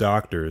and his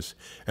doctors?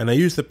 And I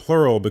use the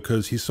plural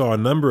because he saw a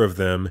number of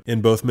them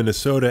in both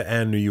Minnesota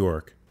and New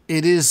York.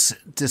 It is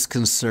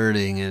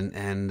disconcerting,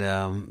 and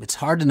it's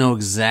hard to know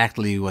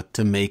exactly what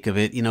to make of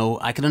it.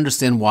 I can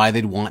understand why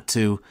they'd want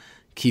to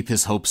keep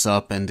his hopes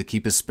up and to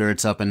keep his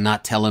spirits up and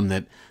not tell him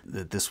that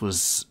this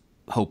was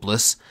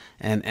hopeless.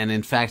 And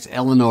in fact,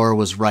 Eleanor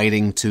was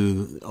writing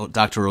to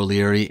Dr.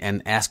 O'Leary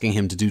and asking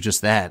him to do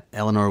just that.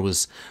 Eleanor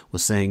was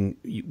saying,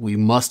 we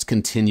must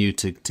continue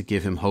to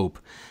give him hope.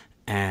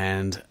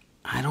 And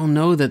I don't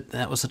know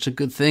that was such a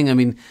good thing. I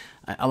mean,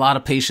 a lot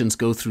of patients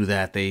go through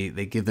that. They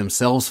give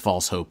themselves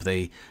false hope.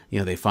 They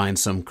find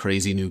some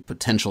crazy new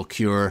potential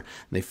cure.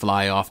 They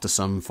fly off to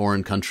some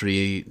foreign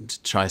country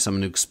to try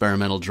some new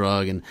experimental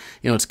drug. And,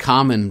 it's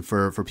common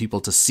for people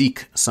to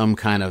seek some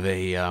kind of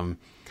a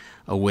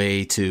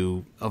way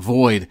to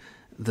avoid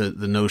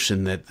the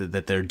notion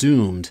that they're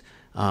doomed.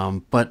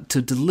 But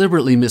to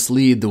deliberately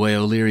mislead the way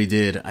O'Leary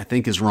did, I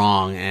think is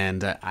wrong.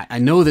 And I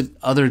know that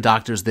other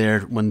doctors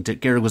there, when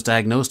Gehrig was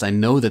diagnosed, I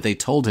know that they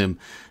told him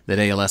that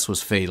ALS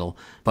was fatal.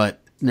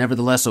 But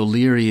nevertheless,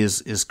 O'Leary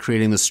is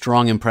creating the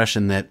strong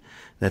impression that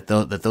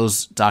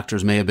those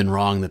doctors may have been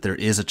wrong, that there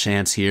is a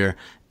chance here.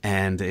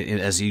 And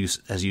as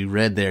you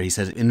read there, he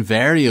says,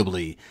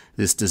 invariably,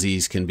 this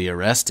disease can be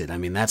arrested. I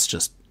mean, that's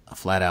just a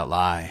flat-out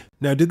lie.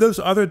 Now, did those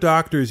other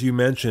doctors you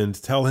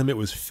mentioned tell him it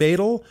was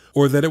fatal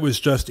or that it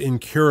was just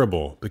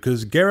incurable?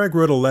 Because Gehrig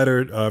wrote a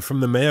letter from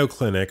the Mayo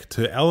Clinic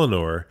to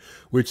Eleanor,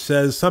 which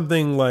says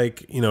something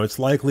like, it's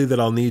likely that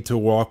I'll need to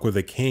walk with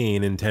a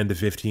cane in 10 to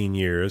 15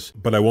 years,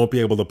 but I won't be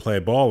able to play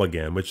ball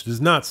again, which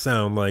does not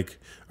sound like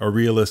a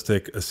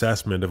realistic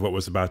assessment of what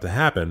was about to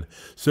happen.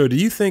 So do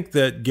you think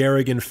that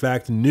Gehrig, in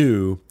fact,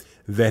 knew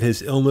that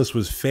his illness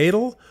was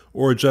fatal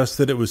or just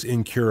that it was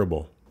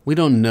incurable? We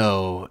don't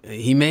know.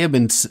 He may have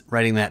been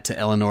writing that to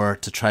Eleanor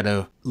to try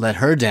to let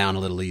her down a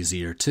little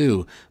easier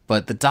too.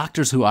 But the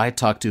doctors who I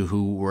talked to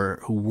who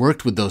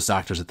worked with those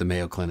doctors at the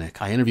Mayo Clinic,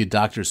 I interviewed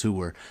doctors who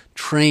were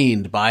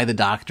trained by the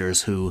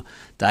doctors who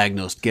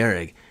diagnosed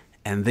Gehrig,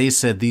 and they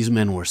said these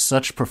men were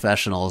such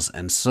professionals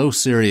and so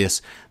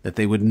serious that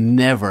they would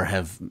never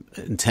have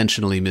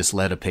intentionally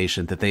misled a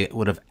patient, that they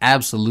would have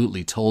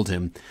absolutely told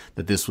him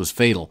that this was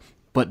fatal.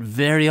 But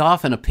very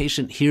often a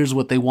patient hears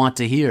what they want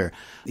to hear.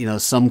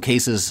 Some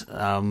cases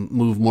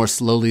move more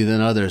slowly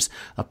than others.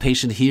 A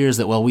patient hears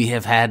that, we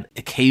have had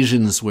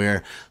occasions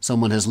where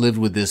someone has lived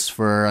with this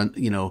for,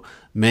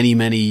 many,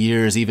 many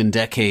years, even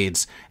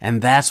decades.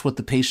 And that's what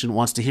the patient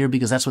wants to hear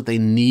because that's what they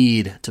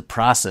need to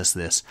process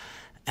this.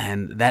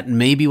 And that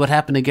may be what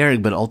happened to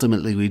Gehrig, but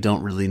ultimately we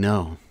don't really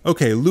know.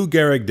 Okay, Lou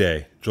Gehrig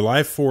Day,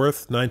 July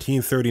 4th,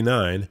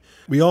 1939.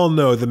 We all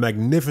know the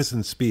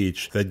magnificent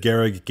speech that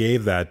Gehrig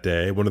gave that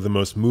day, one of the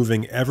most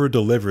moving ever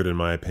delivered, in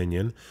my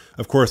opinion.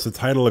 Of course, the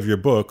title of your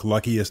book,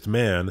 Luckiest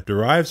Man,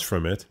 derives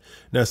from it.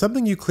 Now,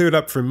 something you cleared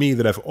up for me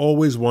that I've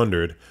always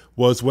wondered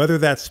was whether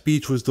that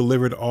speech was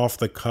delivered off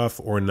the cuff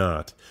or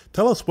not.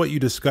 Tell us what you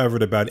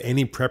discovered about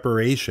any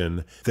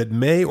preparation that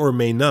may or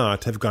may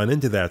not have gone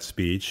into that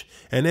speech,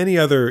 and any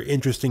other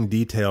interesting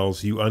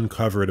details you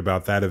uncovered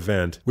about that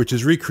event, which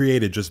is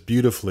recreated just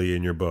beautifully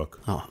in your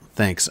book. Oh,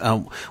 thanks.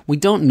 We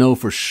don't know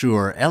for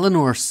sure.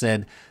 Eleanor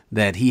said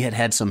that he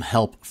had some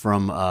help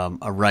from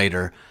a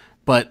writer,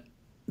 but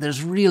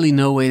there's really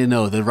no way to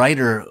know. The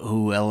writer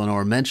who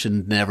Eleanor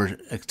mentioned never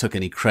took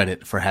any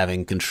credit for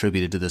having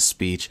contributed to this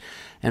speech.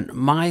 And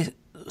my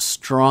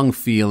strong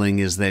feeling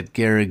is that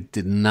Gehrig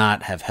did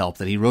not have help,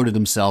 that he wrote it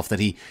himself, that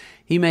he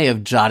may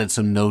have jotted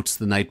some notes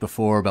the night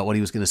before about what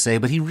he was going to say,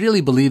 but he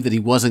really believed that he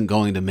wasn't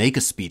going to make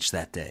a speech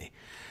that day.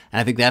 And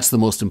I think that's the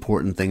most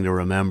important thing to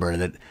remember,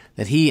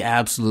 that he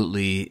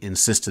absolutely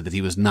insisted that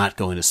he was not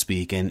going to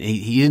speak, and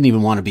he didn't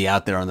even want to be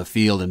out there on the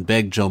field and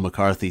begged Joe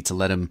McCarthy to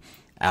let him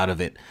out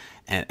of it.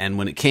 And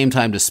when it came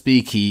time to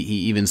speak, he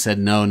even said,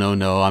 no,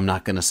 I'm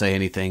not going to say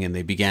anything. And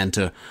they began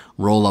to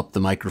roll up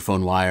the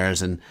microphone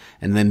wires. And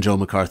then Joe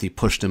McCarthy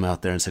pushed him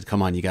out there and said,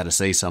 come on, you got to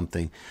say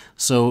something.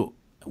 So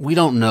we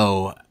don't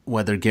know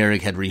whether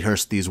Gehrig had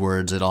rehearsed these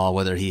words at all,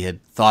 whether he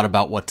had thought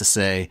about what to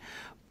say.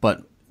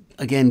 But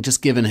again,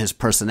 just given his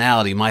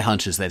personality, my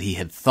hunch is that he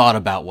had thought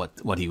about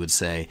what he would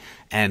say.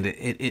 And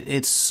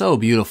it's so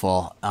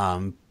beautiful.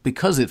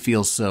 Because it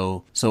feels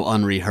so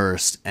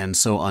unrehearsed and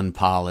so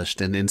unpolished,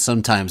 and in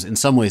some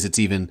ways it's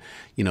even,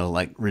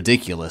 like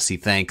ridiculous. He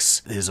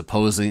thanks his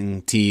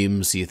opposing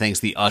teams, he thanks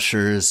the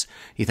ushers,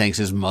 he thanks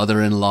his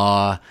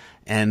mother-in-law,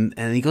 and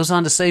he goes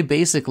on to say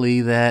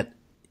basically that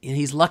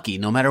he's lucky,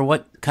 no matter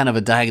what kind of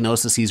a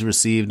diagnosis he's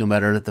received,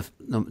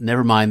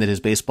 never mind that his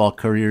baseball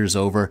career is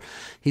over,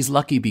 he's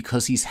lucky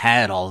because he's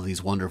had all of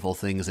these wonderful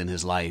things in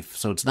his life.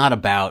 So it's not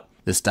about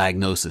this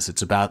diagnosis.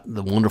 It's about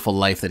the wonderful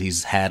life that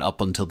he's had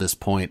up until this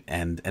point,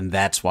 and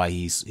that's why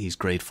he's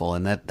grateful.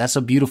 And that's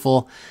a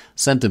beautiful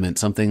sentiment,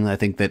 something I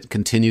think that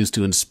continues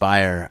to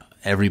inspire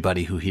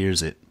everybody who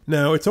hears it.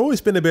 Now, it's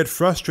always been a bit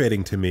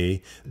frustrating to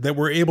me that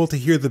we're able to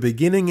hear the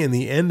beginning and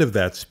the end of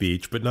that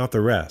speech, but not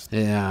the rest.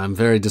 Yeah, I'm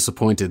very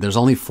disappointed. There's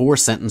only 4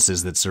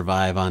 sentences that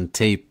survive on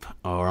tape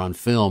or on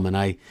film, and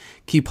I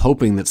keep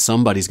hoping that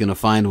somebody's going to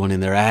find one in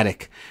their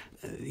attic.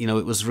 You know,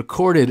 it was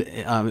recorded,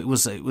 it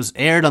was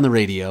aired on the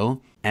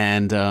radio,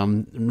 and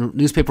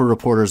newspaper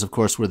reporters, of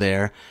course, were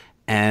there.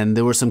 And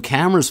there were some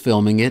cameras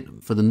filming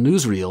it for the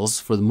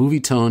newsreels, for the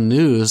Movietone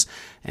News.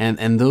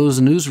 And those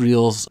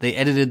newsreels, they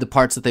edited the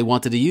parts that they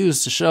wanted to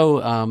use to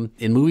show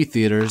in movie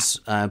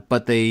theaters,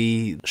 but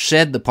they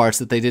shed the parts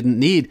that they didn't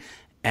need.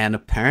 And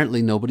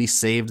apparently nobody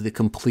saved the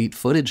complete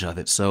footage of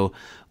it. So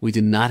we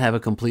did not have a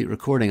complete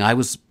recording. I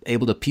was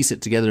able to piece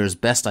it together as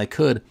best I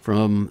could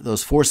from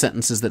those 4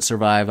 sentences that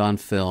survive on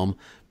film,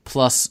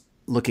 plus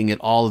looking at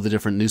all of the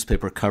different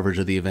newspaper coverage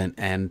of the event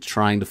and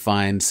trying to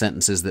find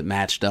sentences that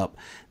matched up,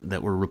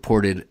 that were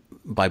reported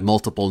by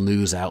multiple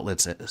news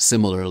outlets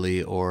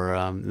similarly or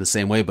in the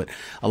same way. But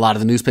a lot of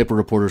the newspaper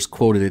reporters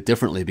quoted it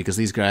differently because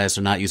these guys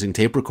are not using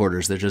tape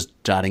recorders. They're just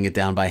jotting it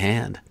down by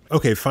hand.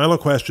 Okay, final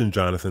question,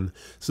 Jonathan.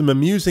 Some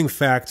amusing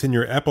facts in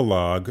your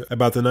epilogue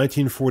about the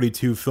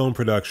 1942 film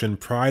production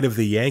Pride of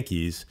the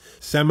Yankees,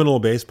 seminal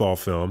baseball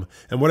film.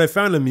 And what I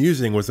found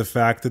amusing was the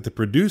fact that the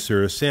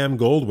producer, Sam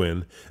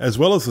Goldwyn, as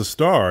well as the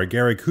star,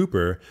 Gary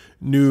Cooper,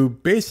 knew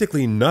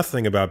basically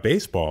nothing about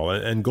baseball.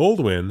 And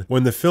Goldwyn,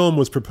 when the film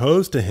was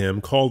proposed to him,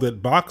 called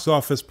it box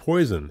office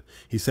poison.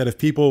 He said if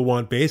people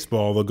want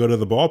baseball, they'll go to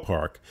the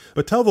ballpark.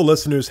 But tell the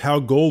listeners how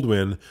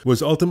Goldwyn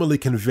was ultimately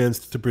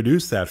convinced to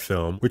produce that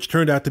film, which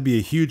turned out to be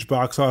a huge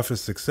box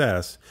office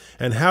success,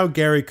 and how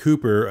Gary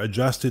Cooper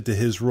adjusted to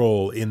his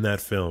role in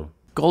that film.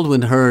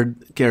 Goldwyn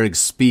heard Gehrig's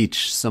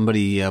speech.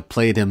 Somebody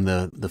played him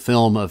the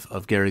film of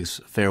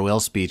Gehrig's farewell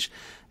speech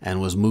and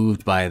was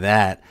moved by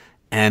that.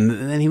 And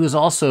then he was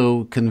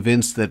also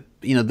convinced that,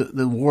 you know,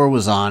 the war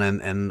was on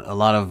and a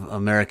lot of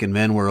American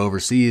men were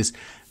overseas,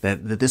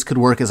 that this could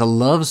work as a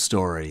love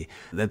story,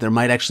 that there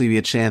might actually be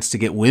a chance to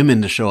get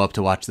women to show up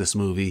to watch this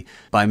movie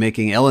by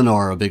making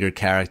Eleanor a bigger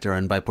character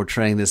and by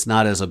portraying this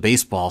not as a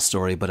baseball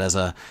story, but as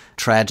a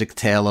tragic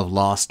tale of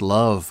lost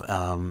love.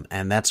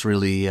 And that's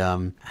really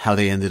how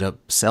they ended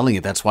up selling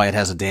it. That's why it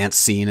has a dance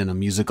scene and a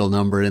musical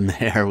number in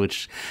there,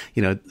 which,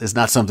 you know, is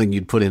not something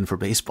you'd put in for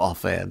baseball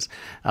fans.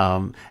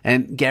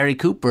 And Gary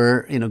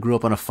Cooper, you know, grew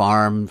up on a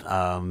farm,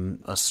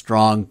 a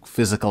strong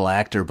physical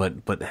actor,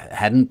 but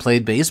hadn't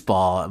played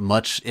baseball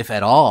much, if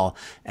at all,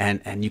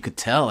 and you could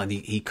tell, and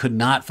he could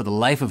not, for the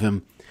life of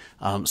him,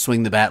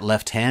 swing the bat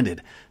left-handed.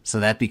 So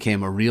that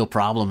became a real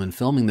problem in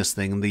filming this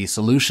thing. The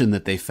solution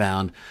that they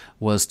found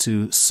was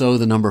to sew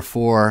the number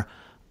 4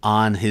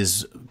 on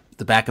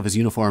the back of his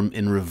uniform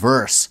in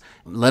reverse,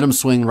 let him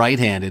swing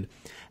right-handed,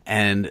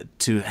 and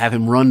to have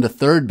him run to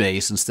third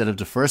base instead of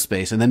to first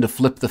base, and then to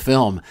flip the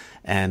film.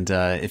 And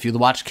if you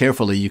watch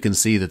carefully, you can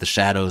see that the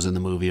shadows in the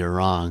movie are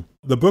wrong.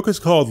 The book is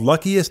called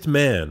Luckiest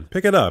Man.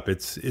 Pick it up.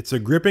 It's a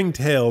gripping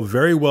tale,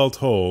 very well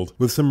told,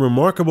 with some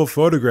remarkable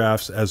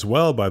photographs as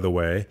well, by the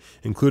way,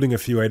 including a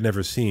few I'd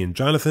never seen.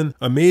 Jonathan,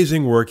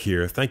 amazing work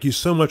here. Thank you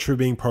so much for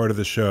being part of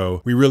the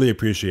show. We really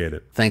appreciate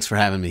it. Thanks for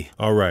having me.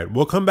 All right,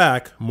 we'll come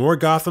back. More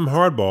Gotham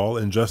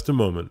Hardball in just a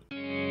moment.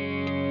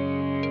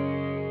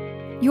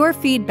 Your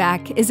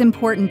feedback is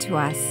important to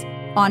us.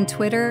 On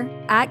Twitter,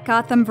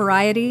 @Gotham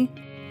Variety,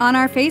 on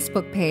our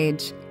Facebook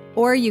page,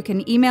 or you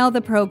can email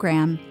the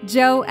program,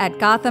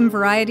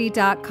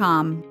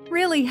 joe@gothamvariety.com.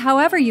 Really,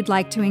 however you'd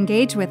like to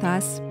engage with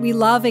us, we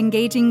love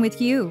engaging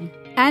with you.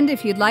 And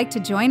if you'd like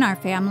to join our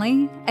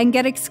family and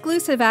get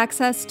exclusive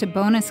access to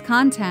bonus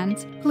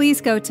content,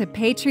 please go to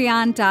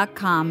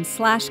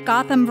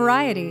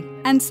patreon.com/GothamVariety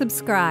and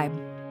subscribe.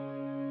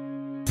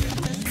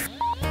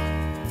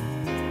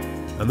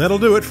 And that'll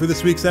do it for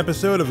this week's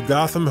episode of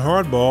Gotham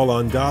Hardball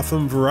on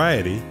Gotham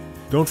Variety.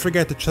 Don't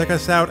forget to check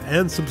us out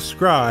and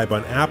subscribe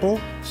on Apple,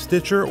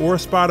 Stitcher, or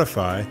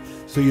Spotify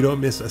so you don't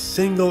miss a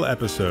single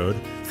episode.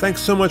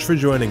 Thanks so much for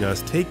joining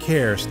us. Take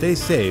care, stay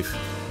safe,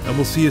 and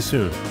we'll see you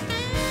soon.